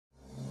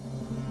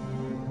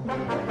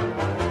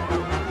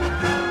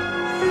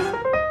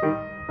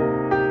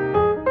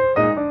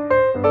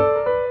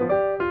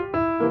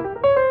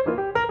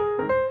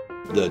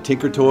the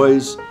Tinker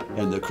Toys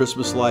and the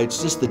Christmas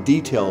lights, just the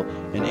detail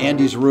in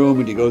Andy's room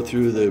when you go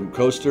through the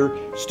coaster.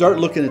 Start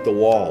looking at the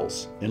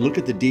walls and look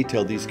at the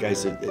detail these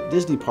guys at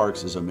Disney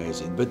parks is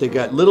amazing. But they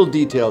got little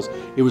details.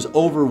 It was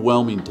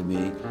overwhelming to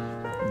me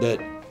that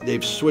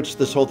they've switched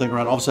this whole thing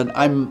around. All of a sudden,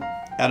 I'm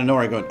out of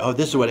nowhere going, oh,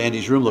 this is what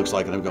Andy's room looks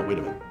like. And I'm going, wait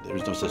a minute,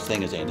 there's no such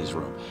thing as Andy's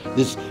room.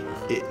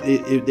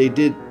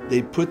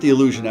 They put the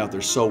illusion out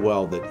there so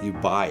well that you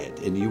buy it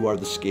and you are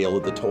the scale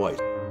of the toys.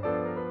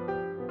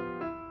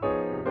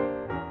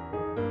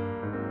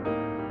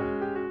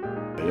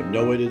 I have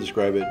no way to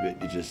describe it.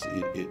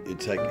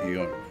 It's like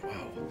you're going,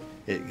 wow.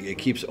 It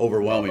keeps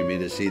overwhelming me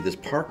to see this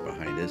park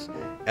behind us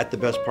at the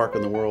best park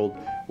in the world,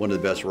 one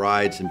of the best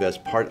rides and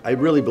best part. I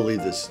really believe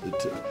this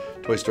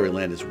Toy Story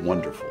Land is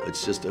wonderful.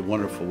 It's just a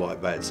wonderful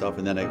by itself.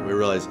 And then I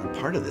realized I'm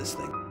part of this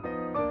thing.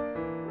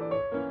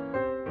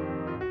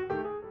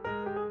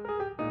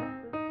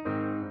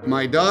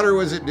 My daughter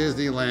was at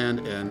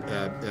Disneyland,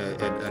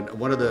 and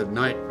one of the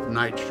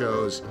night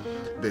shows,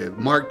 the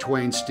Mark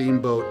Twain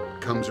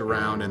Steamboat comes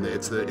around, and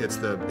it's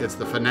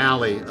the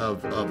finale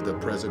of the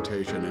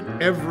presentation,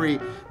 and every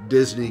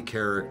Disney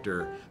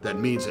character that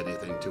means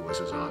anything to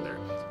us is on there.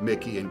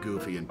 Mickey and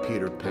Goofy and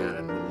Peter Pan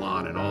and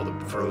Mulan and all the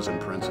Frozen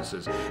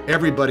princesses.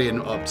 Everybody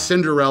in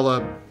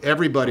Cinderella,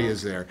 everybody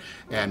is there,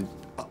 and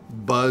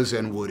Buzz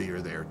and Woody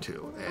are there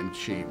too. And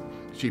she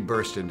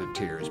burst into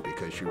tears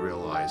because she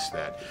realized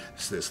that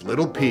this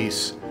little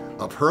piece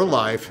of her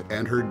life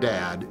and her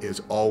dad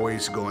is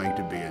always going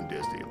to be in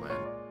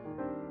Disneyland.